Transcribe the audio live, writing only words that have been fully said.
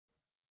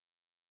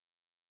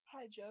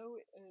Hi Joe,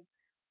 it's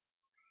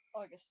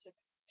August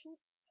 16th.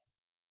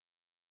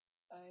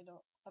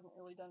 Haven't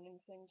really done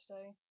anything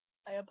today.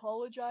 I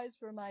apologize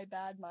for my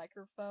bad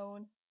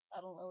microphone.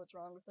 I don't know what's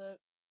wrong with it.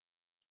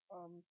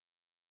 Um,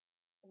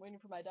 I'm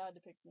waiting for my dad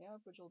to pick me up,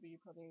 which will be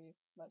pretty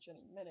much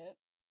any minute,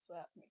 so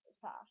I have to make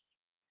this fast.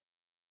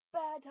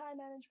 Bad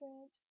time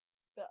management!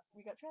 But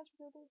we got transfer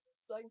paper,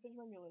 so I can finish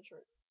my Mulan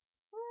shirt.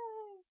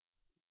 Hooray!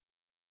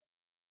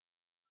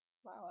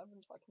 Wow,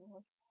 everyone's fucking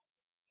with.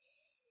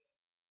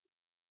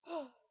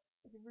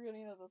 I keep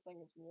forgetting that this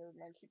thing is weird,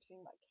 and I keep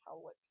seeing my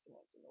cowlicks, and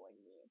it's annoying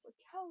me. It's like,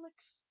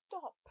 cowlicks,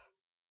 stop!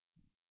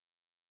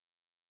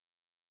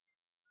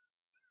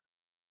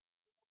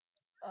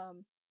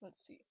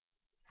 Let's see.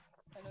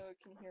 I know it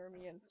can hear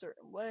me in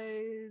certain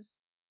ways.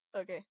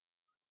 Okay,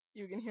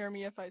 you can hear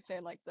me if I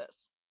stand like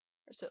this,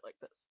 or sit like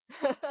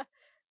this.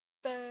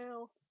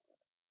 Fail.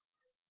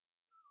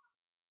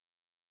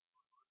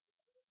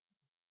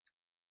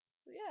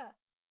 So yeah,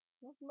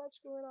 nothing much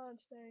going on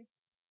today.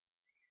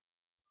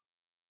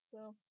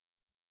 So,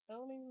 I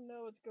don't even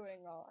know what's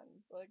going on.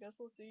 So I guess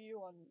we'll see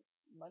you on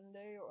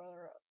Monday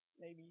or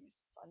maybe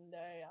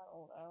Sunday, I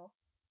don't know.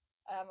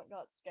 I haven't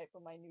got Skype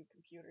on my new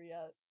computer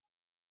yet.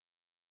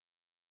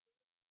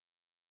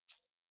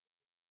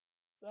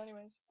 So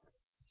anyways,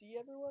 see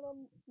everyone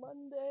on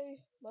Monday.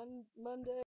 Monday.